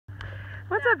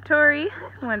What's up, Tori?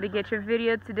 Wanted to get your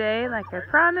video today. Like I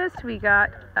promised, we got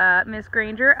Miss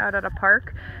Granger out at a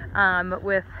park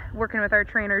with working with our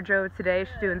trainer Joe today.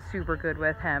 She's doing super good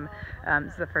with him.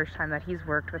 This is the first time that he's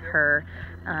worked with her,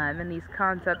 and these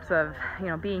concepts of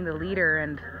being the leader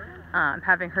and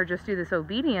having her just do this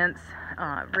obedience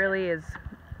really is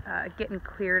getting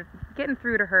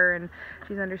through to her, and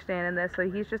she's understanding this. So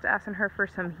he's just asking her for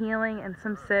some healing and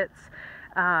some sits.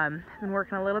 Been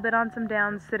working a little bit on some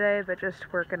downs today, but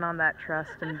just working on that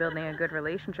trust and building a good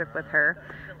relationship with her.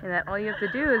 And that all you have to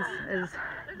do is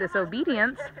this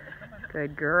obedience.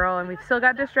 Good girl. And we've still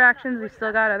got distractions. We've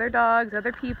still got other dogs,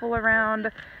 other people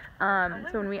around.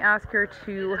 So when we ask her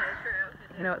to,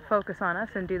 focus on us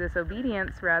and do this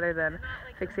obedience rather than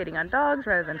fixating on dogs,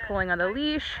 rather than pulling on the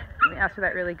leash, we ask for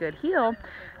that really good heel.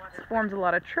 It forms a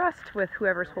lot of trust with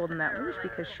whoever's holding that leash,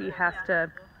 because she has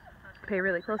to pay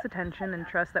really close attention and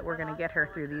trust that we're going to get her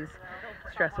through these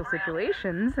stressful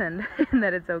situations, and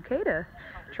that it's okay to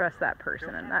trust that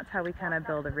person. And that's how we kind of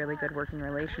build a really good working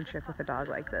relationship with a dog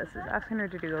like this, is asking her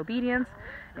to do obedience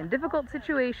in difficult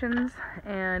situations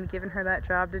and giving her that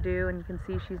job to do. And you can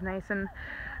see she's nice and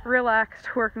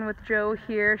relaxed working with Joe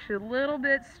here. She's a little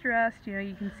bit stressed,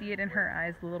 you can see it in her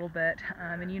eyes a little bit,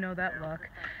 and that look.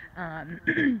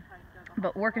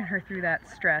 But working her through that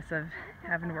stress of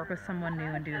having to work with someone new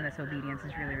and doing this obedience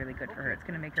is really, really good for her. It's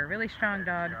going to make her a really strong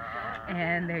dog.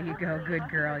 And there you go, good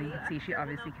girl. You can see she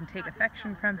obviously can take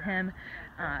affection from him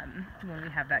when we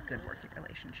have that good working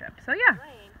relationship. So yeah,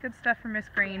 good stuff from Miss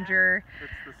Granger.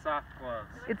 It's the soft gloves.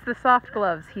 It's the soft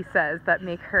gloves, he says, that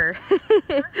make her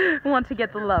want to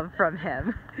get the love from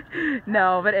him.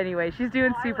 No, but anyway, she's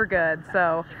doing super good.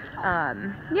 So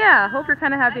yeah, hope you're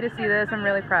kind of happy to see this. I'm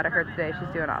really proud of her today.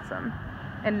 She's doing awesome.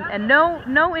 And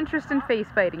no interest in face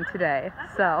biting today,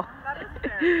 so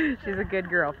she's a good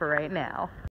girl for right now.